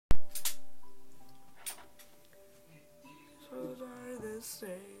same.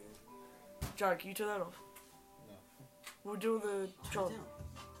 John, can you turn that off? No. We're doing the John. Did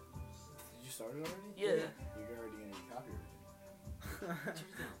you start it already? Yeah. You're already gonna get copyrighted.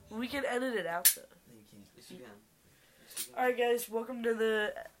 We can edit it out though. No, you can't. Yes, you can. Alright guys, welcome to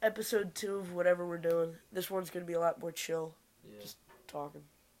the episode 2 of whatever we're doing. This one's gonna be a lot more chill. Yeah. Just talking.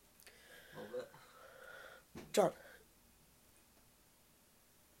 A little bit. John.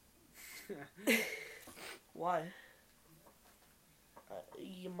 Why?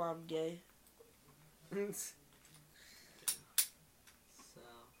 Your mom gay.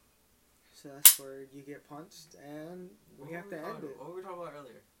 So that's where you get punched, and we have to end it. What were we talking about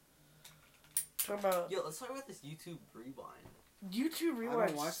earlier? Talking about Yo, let's talk about this YouTube Rewind. YouTube I Rewind.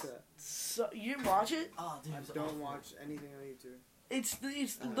 don't watch that. So, you didn't watch it? Oh, dude, I it's don't awful. watch anything on YouTube. It's the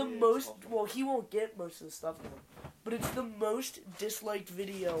yeah, most, it's awful. well, he won't get most of the stuff now, but it's the most disliked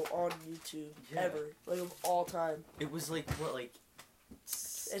video on YouTube Yeah. ever, like of all time. It was like, what, like...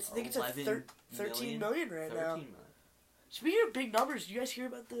 I think it's at 13 million right 13 now. million. Speaking of big numbers, do you guys hear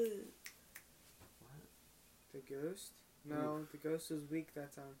about the... The Ghost? No, the Ghost was weak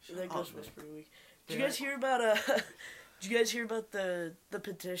that time. That up, Ghost was man. pretty weak. Did you guys hear about Did you guys hear about the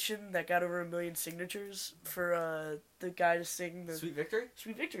petition that got over 1 million signatures for the guy to sing the Sweet Victory?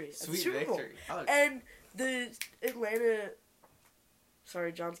 Sweet Victory at the Sweet Super Bowl? Victory. Oh, And the Atlanta.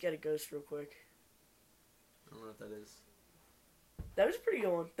 Sorry, John's got a ghost real quick. I don't know what that is. That was a pretty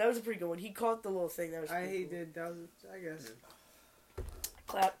good one. That was a pretty good one. He caught the little thing. That was. I pretty cool. did. That was, I guess.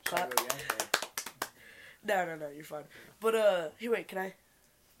 Clap, clap. Go again? No, you're fine. But hey, wait, can I?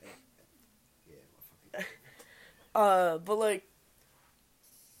 Yeah, But like,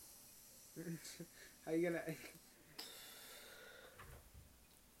 How you gonna?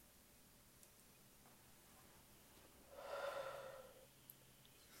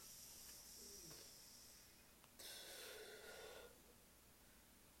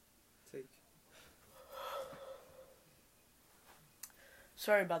 Take.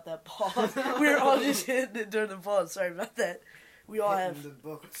 sorry about that pause. We were all just hitting it during the pause. Sorry about that. We all Hitting have. the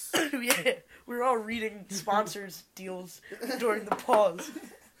books. Yeah, we were all reading sponsors deals during the pause.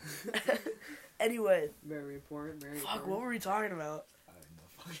 Anyway, Very important. Very fuck, important. what were we talking about? I have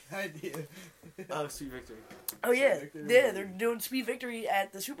no fucking idea. Oh, Sweet Victory. Oh yeah, Victory. yeah, they're doing Sweet Victory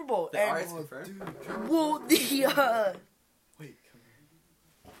at the Super Bowl. The And, Arts Oh, confirmed? dude. well, the Wait,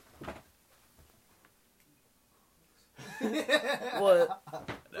 what?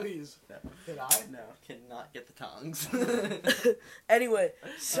 Please. No. Did I? No, cannot get the tongs. Anyway,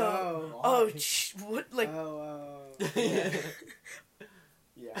 so what? Like,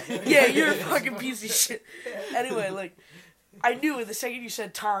 Yeah. yeah, you're a fucking piece of shit. Anyway, like, I knew it the second you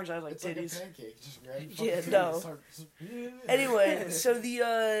said tongs, I was like, It's like a titties. pancake. Just grab Yeah, fucking no. start- Anyway, so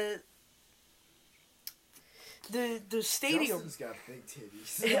the stadium. Justin's got big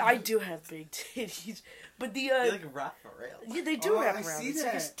titties. I do have big titties, but the They like wrap around. yeah, they do Oh, wrap I around. see It's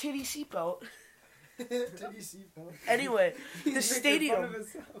like a that. titty seatbelt. Titty seatbelt. Anyway, He's the making fun stadium, of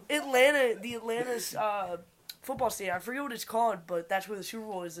himself. Atlanta's football stadium. I forget what it's called, but that's where the Super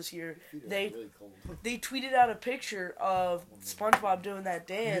Bowl is this year. Feet are They really cold. they tweeted out a picture of SpongeBob doing that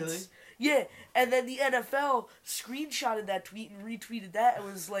dance. Really? Yeah, and then the NFL screenshotted that tweet and retweeted that and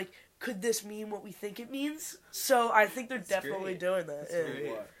was like, "Could this mean what we think it means?" So I think they're That's definitely great. doing that. That's Yeah. great.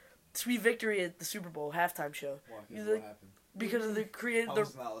 What? Sweet Victory at the Super Bowl halftime show Why? 'Cause You what think- happened? because of the creator, I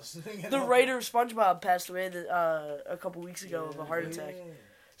was not listening. the writer of SpongeBob passed away a couple weeks ago of a heart attack. Yeah.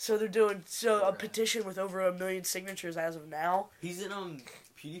 So they're doing a Okay. petition with over 1 million signatures as of now. He's in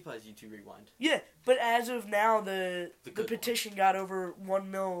PewDiePie's YouTube Rewind. Yeah, but as of now, the The good petition got over 1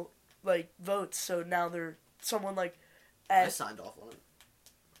 mil votes. So now they're someone I at signed off on it.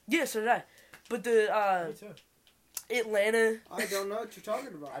 yeah, so did I. But the Me too. Atlanta, I don't know what you're talking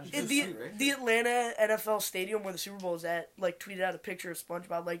about. I just- the Sweet Victory. the Atlanta NFL stadium where the Super Bowl is at, tweeted out a picture of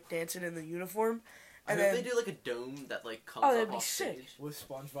SpongeBob dancing in the uniform, I and hope then they do like a dome that comes Oh, up that'd be off sick. stage. With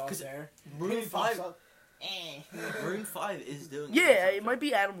SpongeBob 'Cause there. Maroon He pops 5 up. Maroon 5 is doing yeah, this. it might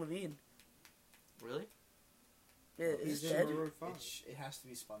be Adam Levine. Really? Yeah, He's he's in dead. Maroon 5. It has to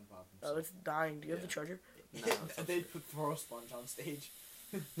be SpongeBob. Oh, it's dying. Do you have Yeah. the charger? No, They put throw a sponge on stage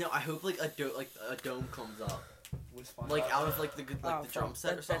no, I hope a dome comes up. with SpongeBob. Out of the Oh, the drum fuck,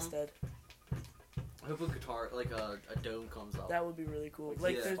 set or that's something. dead. I hope a guitar a dome comes up. That would be really cool.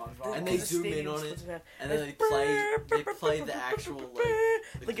 Like, yeah. SpongeBob. And they the zoom in stadium on it, splits half. and then they play the actual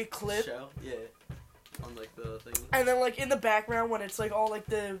like a clip. show. Yeah. On the thing. And then in the background when it's all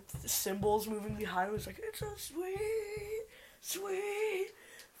the symbols moving behind, it's it's a sweet, sweet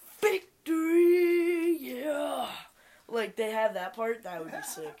victory, yeah. They have that part, that would be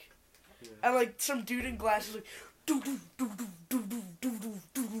sick. Yeah. And some dude in glasses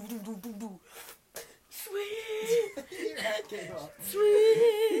Sweet, Your hat came off.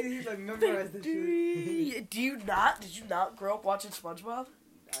 sweet. He's like memorized the shit. Victory. Did you not grow up watching SpongeBob?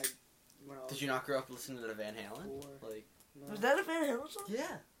 When I was Did you not grow up listening to Van Halen? 4. Like, No. Was that a Van Halen song?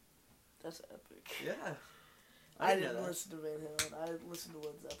 yeah, That's epic. yeah. I know didn't that. listen to Van Halen. I listened to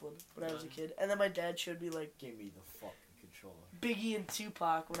Led Zeppelin when I was a kid. And then my dad showed me, like, Give me the fucking controller. Biggie and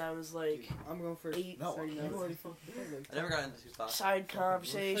Tupac when I was, like, I'm going first. 8. No, So you you know. already fucking I never got into Tupac. Side Play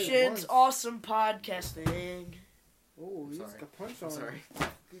conversations, once. awesome podcasting. Oh, you just Sorry. got punched I'm on. sorry.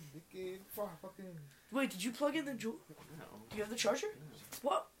 Fucking. Wait, did you plug in the jewel? No. Do you have the charger?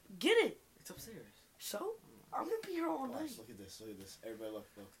 What? Get it. It's upstairs. So? I'm gonna be here all night. Watch, look at this. Look at this. Everybody look.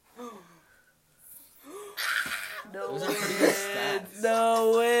 No Those are pretty good wins. stats. No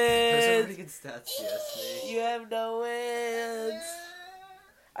Those are wins. pretty good stats, yes, me. You have no wins.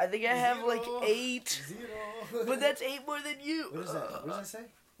 I think I have like 8. 0. But that's 8 more than you. What is that? What does that say?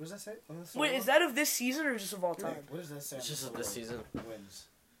 What does that say? On the Wait, solo? is that of this season or just of all time? What does that say? It's on just the of this solo? season. Wins.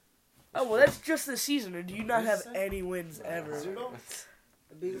 Oh, well, that's just this season. Or do you not What have does it say? any wins ever? 0?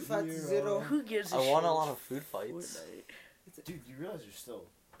 Big fat 0. 0. Who gives a I shit? won a lot of food fights. Fortnite. Dude, you realize you're still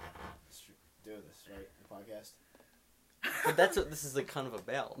doing this, right? The podcast. But that's what this is like kind of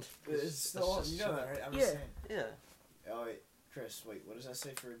about. It's still. That's You just know that, right? I'm Yeah. just saying. Yeah. Oh wait, Chris. Wait, what does that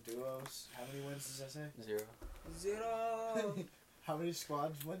say for duos? How many wins does that say? 0. 0. How many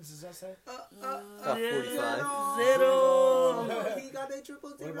squads wins does that say? About 45. Zero. He got a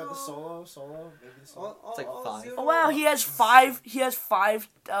triple 0. What about the solo? Solo? Maybe the solo. It's like 5. 0. Oh, wow, he has 5. He has 5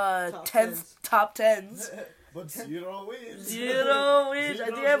 Top 10th top 10s. But 0 wins. 0 wins. I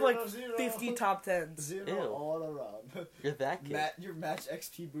think I have like 0, 50 top 10s. 0 Ew. all around. You're that kid. Your match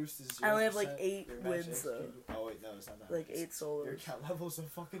XP boost is 0%. I only have, like, 8 Your match wins, XP though. Oh wait, no, it's not that. Like It's- 8 solos. Your count level's a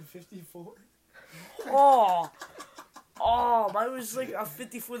fucking 54. Oh, mine was like a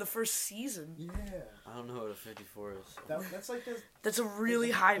 54 the first season. Yeah. I don't know what a 54 is. That's like the That's a really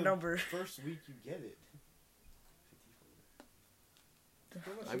like high the number. First week you get it.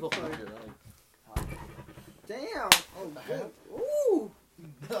 I will find it out. Damn. Oh, the good. hell? Ooh.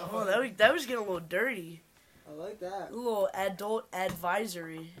 Oh, that was getting a little dirty. I like that. A little adult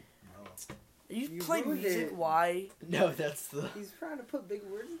advisory. Are you, You playing ruined music? it. Why? No, that's the. He's trying to put big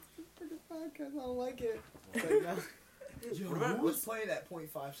words for the podcast. I don't like it. It's like, no. Yo, What about- who was playing at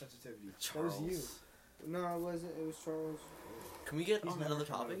 0.5 sensitivity? Charles. That was you. No, it wasn't. It was Charles. Can we get He's on never another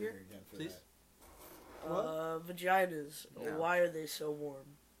coming topic over here, again for please? that. Vaginas. No. Why are they so warm?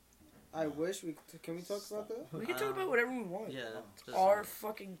 I wish we can we talk about that? We can talk about whatever we want. Yeah. just- Our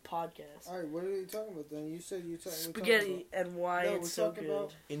fucking podcast. All right, what are you talking about then? You said you talking Spaghetti and why No, it's we're so talking good.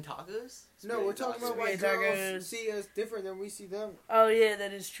 about- in tacos. No, we're talking about why Spaghetti girls tacos. see us different than we see them. Oh yeah,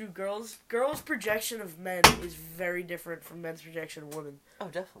 that is true. Girls' projection of men is very different from men's projection of women. Oh,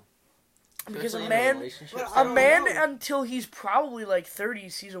 definitely. Because Especially a in man, relationship. But a I don't man know. until he's probably like 30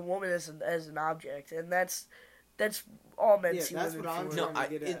 sees a woman as an object, and that's all men Yeah, see that's women what I'm for. No, trying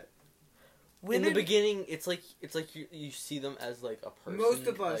to get in- at. in Women, the beginning, it's like you see them as like a person. Most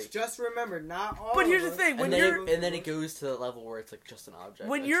of us, like, just remember, not all. But here's of the us. thing, when and then you're it goes to the level where it's like just an object.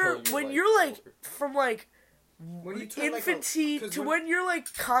 when until you're like older. from like When you turn, like, infancy 'cause to when- when you're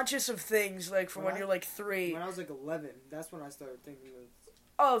like conscious of things, like from When when I- you're like 3. when I was like 11, that's when I started thinking of.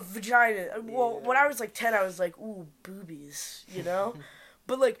 Oh, vagina. Well, Yeah. when I was like 10, I was like, ooh, boobies, you know?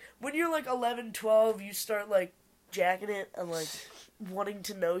 But like, when you're like 11, 12, you start like jacking it and like wanting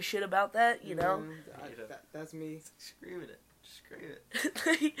to know shit about that, you know? That's me. Scream it. Scream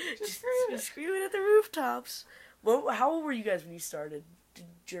it. just screaming at the rooftops. Well, how old were you guys when you started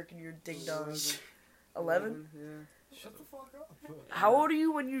jerking your ding dongs? 11? Yeah. Shut the fuck up. How old are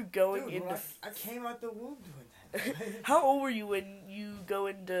you when you're going Dude, into... when I came out the womb doing that. How old were you when you go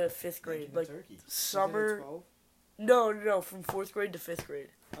into 5th grade? Making a Like, turkey. summer... 12? No, from 4th grade to 5th grade.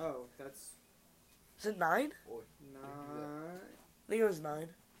 Oh, that's Is it 9? I not. think it was 9.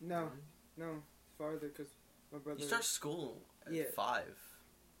 No, farther because my brother. You start school at Yeah. 5.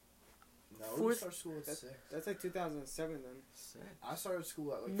 No, Fourth- we start school at That's, 6. that's like 2007 then. I started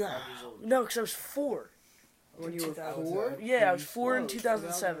school at like No, 5 years old. no, because I was 4. When you were 2000. 4? Yeah, I was 4 in Oh,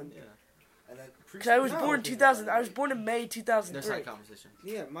 2007. Yeah. And then Because I was No. born 2000. I was born in May No 2003. side conversation.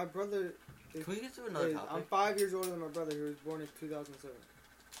 Yeah, my brother. Can we get to another I'm topic? 5 years older than my brother who was born in 2007.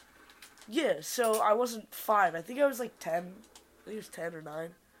 Yeah, so I wasn't 5. I think I was like 10. I think it was 10 or 9.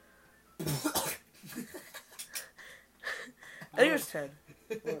 I think it was 10.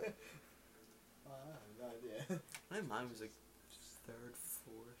 What? I have no idea. I think mine was like 3rd,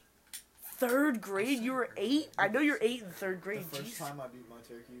 4th. 3rd grade? You were 8? I know you're 8 in 3rd grade. The first Jeez. time I beat my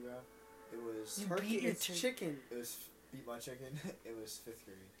turkey, bro. It was. You Turkey beat your is turkey. chicken. It was beat my chicken. It was 5th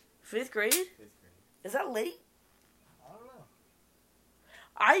grade. 5th grade? 5th grade. Is that late? I don't know.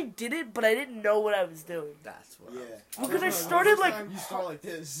 I did it, but I didn't know what I was doing. That's what. Yeah. Because I was started, like, like- you start like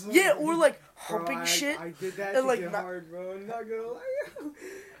this. Yeah, or like Bro, humping shit. I did that and, to like, get not- hard, bro. I'm not gonna lie.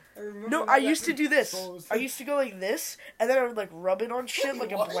 I remember No, that I used to got do this. exposed. I used to go like this, and then I would like rub it on shit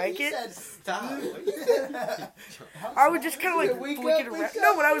like a What? blanket. You said stop. I would just kind of like Wake flick up, it around. wake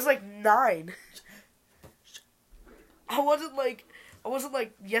No, up. when I was like 9. I wasn't like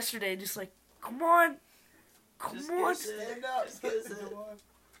yesterday. Just like, come on, Stand up.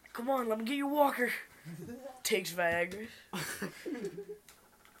 come on, let me get you a walker. Takes Viagra.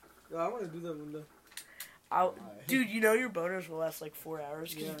 Yo, I want to do that one day. Dude, you know your boners will last like 4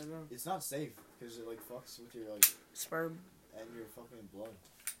 hours. 'Cause Yeah, I know. It's not safe because it like fucks with your like sperm. and your fucking blood.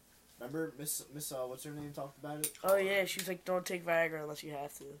 Remember Miss what's her name talked about it? Oh yeah, she's like, don't take Viagra unless you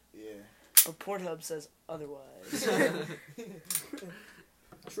have to. Yeah. But Pornhub says otherwise.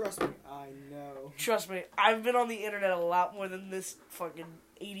 Trust me, I know. Trust me, I've been on the internet a lot more than this fucking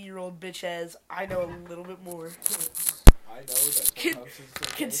 80-year-old bitch has. I know a little bit more. I know that. Can- Pornhub says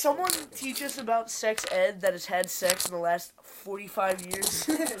it's Can okay, someone so- teach us about sex ed that has had sex in the last 45 years?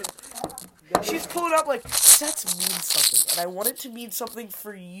 She's pulling up like, sex means something, and I want it to mean something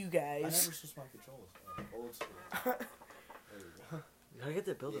for you I never guys. switched my controls. Old school. There you go. You gotta get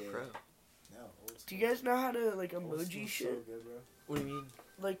the Builder Yeah. Pro. No, old school. Do you guys know how to, like, Old emoji school's shit? So good, bro. What do you mean?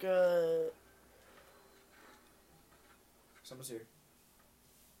 Like, Someone's here.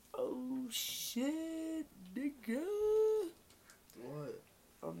 oh shit, nigga. What?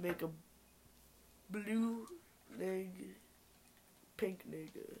 I'll make a blue nigga, pink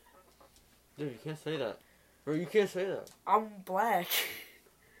nigga. Dude, you can't say that. Bro, you can't say that. I'm black.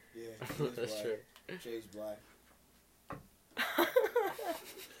 Yeah. he is That's black. true. Jay's black.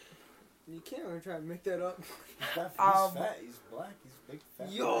 You can't really try to make that up. He's fat. He's black. He's big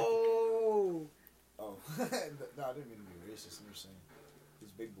fat. Yo! Oh. No, I didn't mean to be racist. I'm just saying.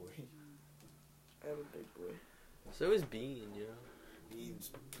 He's big boy. I'm a big boy. So is Bean, you know?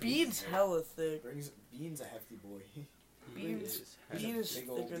 Beans. Bean's hella thick. Beans a hefty boy. Beans- He's a Bean is big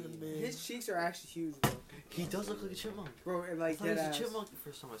old thicker than bean. me. His cheeks are actually huge, bro. He does look like a chipmunk. Bro, and I like thought he that was a ass. chipmunk the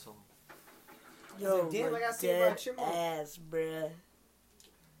first time I saw him. Yo, like, damn, like I got saved by a dead chipmunk. ass, bruh.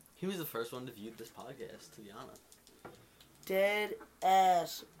 He was the first one to view this podcast, to be honest. Dead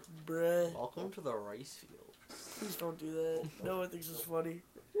ass, bruh. Welcome to the rice field. Please don't do that. No one thinks it's funny.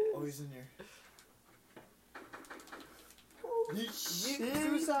 Oh, he's in here.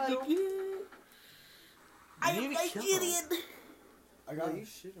 Suicidal. I You am need to kill him. Nigerian. I got Yeah, him. you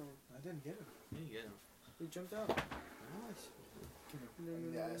shit on him. I didn't get him. Yeah, you get him. He jumped out. Nice.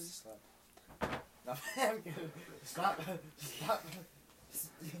 Yeah, it's slap. No, I'm kidding. Stop. Stop.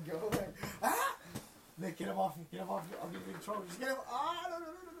 Go away. Ah! Nick, get him off me. Get him off me. I'll give you control. Just get him. Ah! No.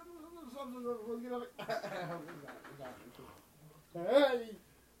 Stop. Let's get him. We got it. Hey!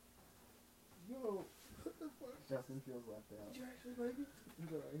 Yo. What the fuck? Justin feels left out. Did you actually like it?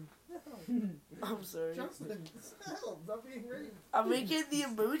 I'm sorry. Justin, stop being raped. I'm making the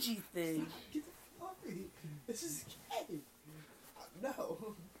emoji thing. Get the fluffy. This is gay.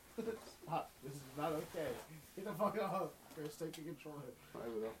 No. Stop. This is not okay. Get the fuck off. First, take the controller. I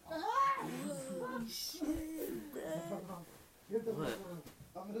will. Oh, shit, bruh. Get the What? fuck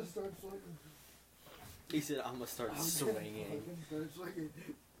off. I'm gonna start swinging. He said, I'm gonna start swinging. I'm gonna start swinging.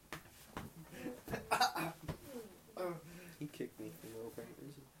 He kicked me for no apparent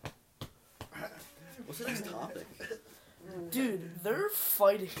reason. What's the next topic? Dude, they're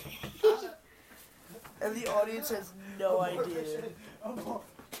fighting. And the audience has no idea.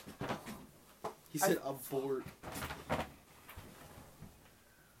 He said abort.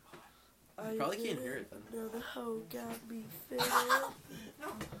 You probably can't hear it then. No, the hoe got me fed.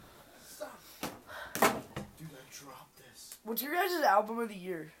 Stop. Dude, I dropped this. What's your guys' album of the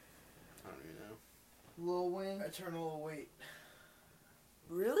year? I don't even know. Lil Wayne. Eternal Await.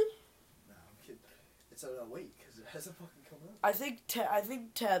 Really? No, I'm kidding. It's a wait because it hasn't fucking come out. I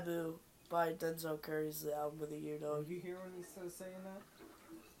think Taboo by Denzel Curry is the album of the year, dog. Did you hear when he started saying that?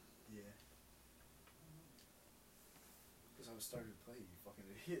 Yeah. Because I was starting to play, you fucking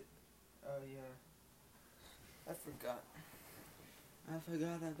idiot. Oh, yeah. I forgot. I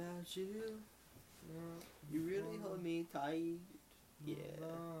forgot about you. No, You really hold me tight. Yeah.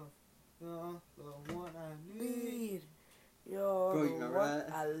 No, the one I need. Need. You're Bro, you the remember one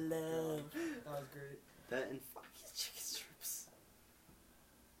that? I love. That was great. That and fuck his chicken strips.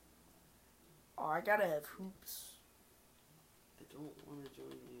 Oh, I gotta have hoops. I don't want to join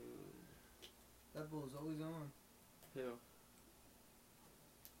you. That bull's always on. Who?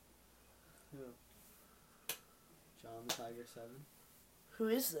 John the Tiger 7. Who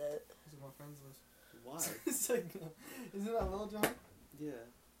is that? This is my friends list. Why? It's like, isn't that Lil Jon? Yeah.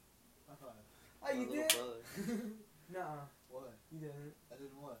 I thought. Oh, My you little did? brother. Nuh-uh. What? You didn't. I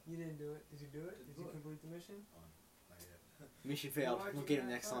didn't what? You didn't do it. Did you do it? Didn't Did you do it. complete the mission? Not yet. Mission failed. Why'd We'll you get him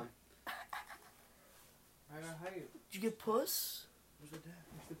get next that time. I got hype. Did you get puss? Where's the dad?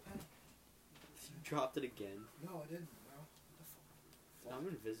 It's the pen. You dropped it again. No, I didn't, bro. What the fuck? I'm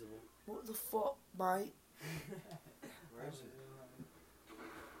invisible. What the fuck, mate? Where is it?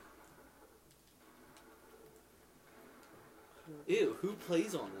 Ew, who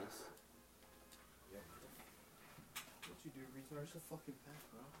plays on this? What you do, retard? Where's the fucking pen,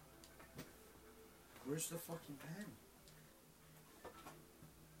 bro? Where's the fucking pen?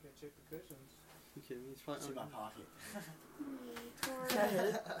 Gotta check the cushions. You kidding me? It's probably It's in my on. pocket. Can I hit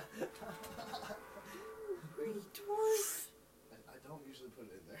it? I don't usually put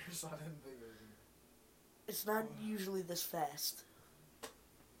it in there, so I didn't think it was in there. It's not usually this fast.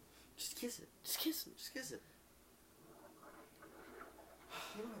 Just kiss it. Just kiss it. Just kiss it.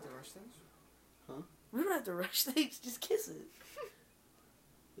 You don't have to rush things. We don't have to rush things. Just kiss it.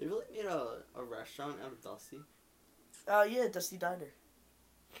 They really made a restaurant out of Dusty. Yeah, Dusty Diner.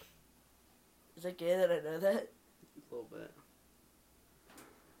 Is that gay that I know that? A little bit.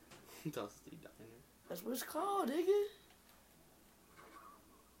 Dusty Diner. That's what it's called, nigga.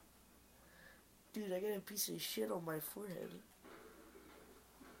 Dude, I got a piece of shit on my forehead.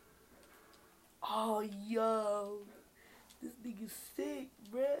 Oh, yo. This nigga's sick,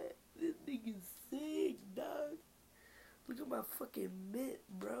 bruh. This nigga's sick, dog. Look at my fucking mitt,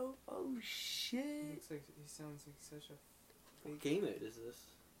 bro. Oh, shit. Looks like he sounds like such a What fake game mode is this?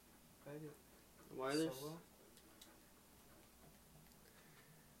 faggot. Why are there? Solo.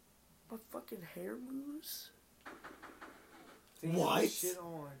 My fucking hair moves. Take What? that shit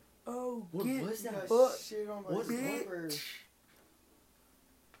on. Oh, What get was that? fucked, Shit on my What? sniper. bitch.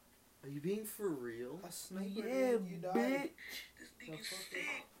 Are you being for real? A sniper, Yeah, dude, you died. bitch. This The nigga's fuck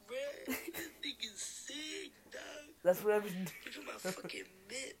sick, bruh. This nigga's sick, dog. That's what I've been doing. Look at my fucking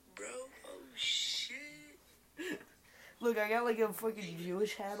mitt, bro. Oh, shit. Look, I got like a fucking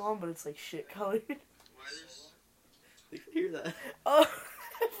Jewish hat on, but it's like shit colored. They can hear that. Oh,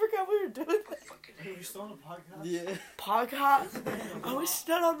 I forgot we were doing that. Hey, you still on the podcast? Yeah. Podcast? I was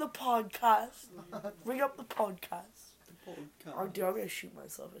not on the podcast. Bring up the podcast. Oh, dude, I'm gonna shoot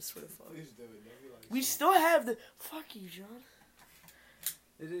myself, I swear to fuck. Please do it. Nobody likes We it. still have the. Fuck you, John.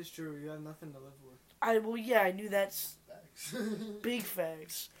 It is true. You have nothing to live with. Well, yeah, I knew that's Facts. big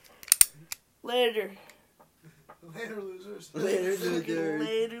facts. Later. Later, losers. Later, Fucking losers.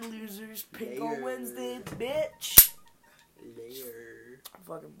 later, losers. Pink on Later. Wednesday, bitch. Later.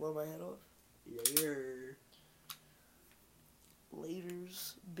 Fucking blow my head off. Later.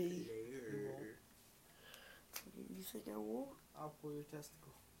 Laters, B. Later. You think I won't? I'll pull your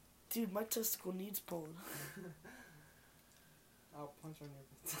testicle. Dude, my testicle needs pulling. I'll punch on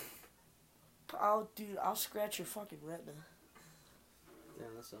your. I'll scratch your fucking retina.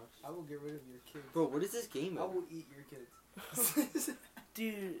 Damn, that sucks. I will get rid of your kids. Bro, what is this game I mode? will eat your kids.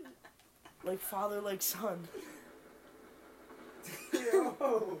 Dude, like father, like son.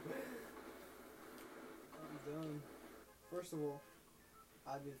 Yo! I'm done. First of all,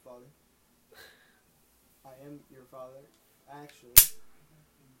 I'd be the father. I am your father. Actually.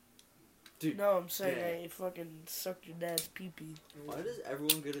 Dude, No, I'm saying yeah. I fucking sucked your dad's pee-pee. why does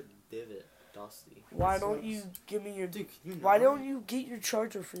everyone get a divot, Dusty? Why don't you give me your... Dude, can you Why not? don't you get your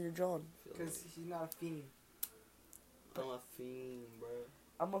charger for your John? Because he's not a fiend. I'm a fiend, bro.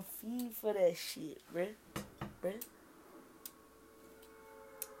 I'm a fiend for that shit, bruh.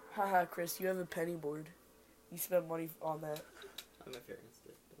 Haha, Chris, you have a penny board. You spent money on that. I'm a parents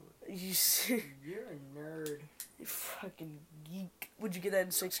did. You see, You're a nerd. you fucking geek. Would you get that in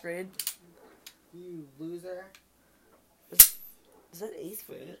 6th grade? You loser. Is that 8th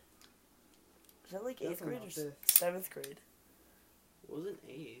grade? Is that like 8th Definitely grade or not fifth. 7th grade? Wasn't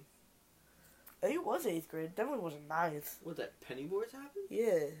 8th. I think it was 8th grade. Definitely wasn't 9th. What, that penny boards happened?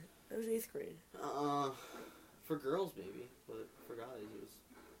 Yeah, that was 8th grade. For girls maybe, but for guys it was.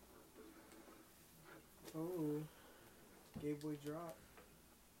 Oh. Gay boy drop.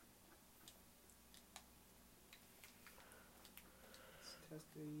 Test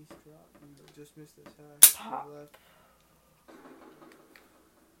the east drop. You just missed this high. Pop. To the left.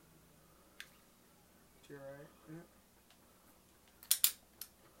 To your right. Yeah.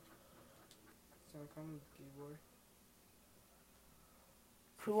 Sound coming, gay boy.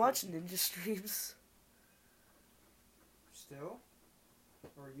 Who watch ninja streams? Still?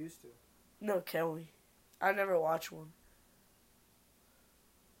 Or used to? No, Kelly. I never watch one.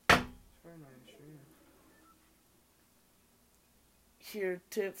 It's probably not here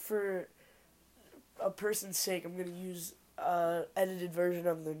for a person's sake, I'm gonna use edited version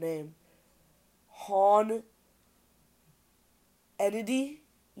of their name. Han Hennedy,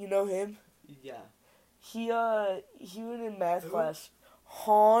 you know him? Yeah. He went in math class.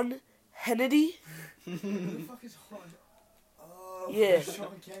 Han Hennedy? Who the fuck is Han? Oh, Yeah.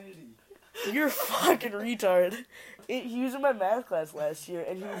 Sean Kennedy. You're a fucking retard. He was in my math class last year,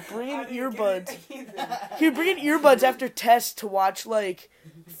 and he would bring in earbuds. He would bring in earbuds after tests to watch, like,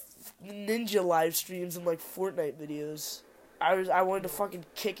 ninja live streams and, like, Fortnite videos. I wanted to fucking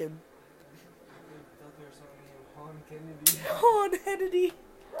kick him. I thought there was someone named Han Kennedy. Han Hennedy.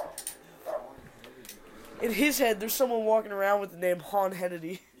 In his head, there's someone walking around with the name Han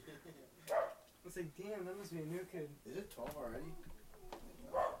Hennedy. It's like, damn, that must be a new kid. Is it 12 already?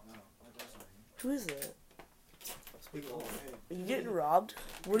 No, that doesn't ring. Who is that? Oh, Are you getting robbed?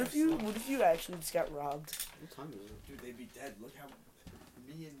 What if you actually just got robbed? What time is it? dude, they'd be dead. Look how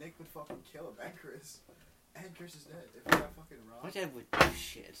me and Nick would fucking kill him. And Chris. And Chris is dead if we got fucking robbed. My dad would do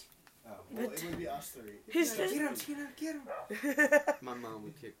shit. Oh, well, it would be us three. His Get dad- him, get him. My mom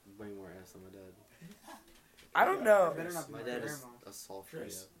would kick way more ass than my dad. I don't know. Better not be My my dad is grandma. a soft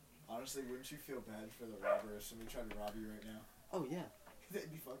Chris. Honestly, wouldn't you feel bad for the robber if somebody tried to rob you right now? Oh yeah.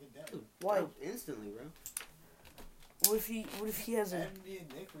 They'd be fucking dead. Dude, Why? oh, instantly, bro. What if he has a And me and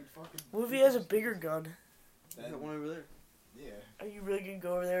Nick would fucking... What if he has a bigger gun? I got one over there. Yeah. Are you really gonna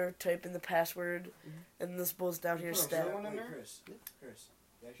go over there, type in the password, and this bull's down here Put a stat? real one in Wait, there? Chris. Yeah. Chris.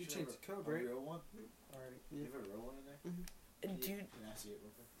 You You actually changed have the code, a right? real one? Alright. You have a real one in there? And Can dude, I see it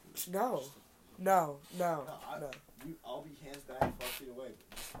real quick? no, Just- no. I'll be hands back 12 feet away,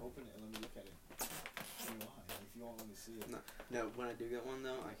 but just open it and let me look at it. You know why? If you won't let me see it. No, when I do get one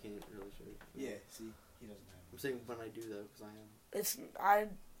though, I can't really show you. Yeah, see? He doesn't have I'm one. saying when I do though, because I am.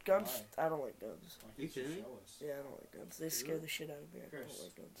 Guns. Why? I don't like guns. Why You can't you kidding me? show us? Yeah, I don't like guns. They scare the shit out of me. I Chris, don't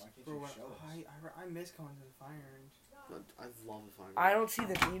like guns. why can't Bro, you what, show us? I miss going to the firing range. But I love the fire. I don't see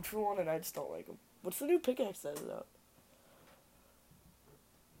the need for one, and I just don't like them. What's the new pickaxe that is out?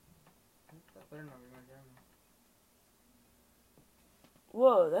 That better not be my grandma.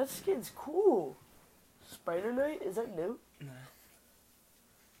 Whoa, that skin's cool. Spider Knight? Is that new? Nah.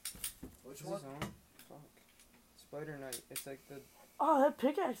 Which Is one? this on? Fuck. Spider Knight. It's like the... Oh, that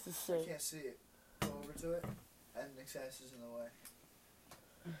pickaxe is I sick. can't see it. Go over to it. And Nick's ass is in the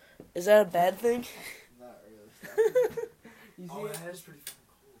way. Is that a bad thing? Not really. You see Oh, it? that is pretty fucking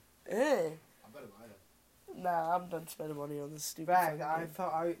cool. Eh. I better buy that. Nah, I'm done spending money on this stupid Fact, fucking I game.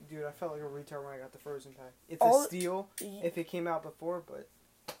 felt like a retard when I got the Frozen pack. It's All- a steal if it came out before, but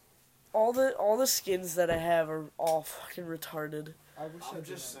All the skins that I have are all fucking retarded. I wish I'm I'd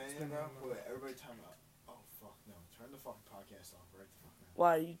just done that. saying, Spend bro. more money. Wait, everybody time out. Oh, fuck, no. Turn the fucking podcast off right the fuck now.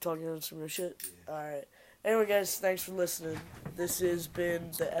 Why, are you talking on some real shit? Yeah. Alright. Anyway, guys, thanks for listening. This has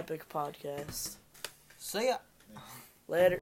been the Epic Podcast. See ya. Later.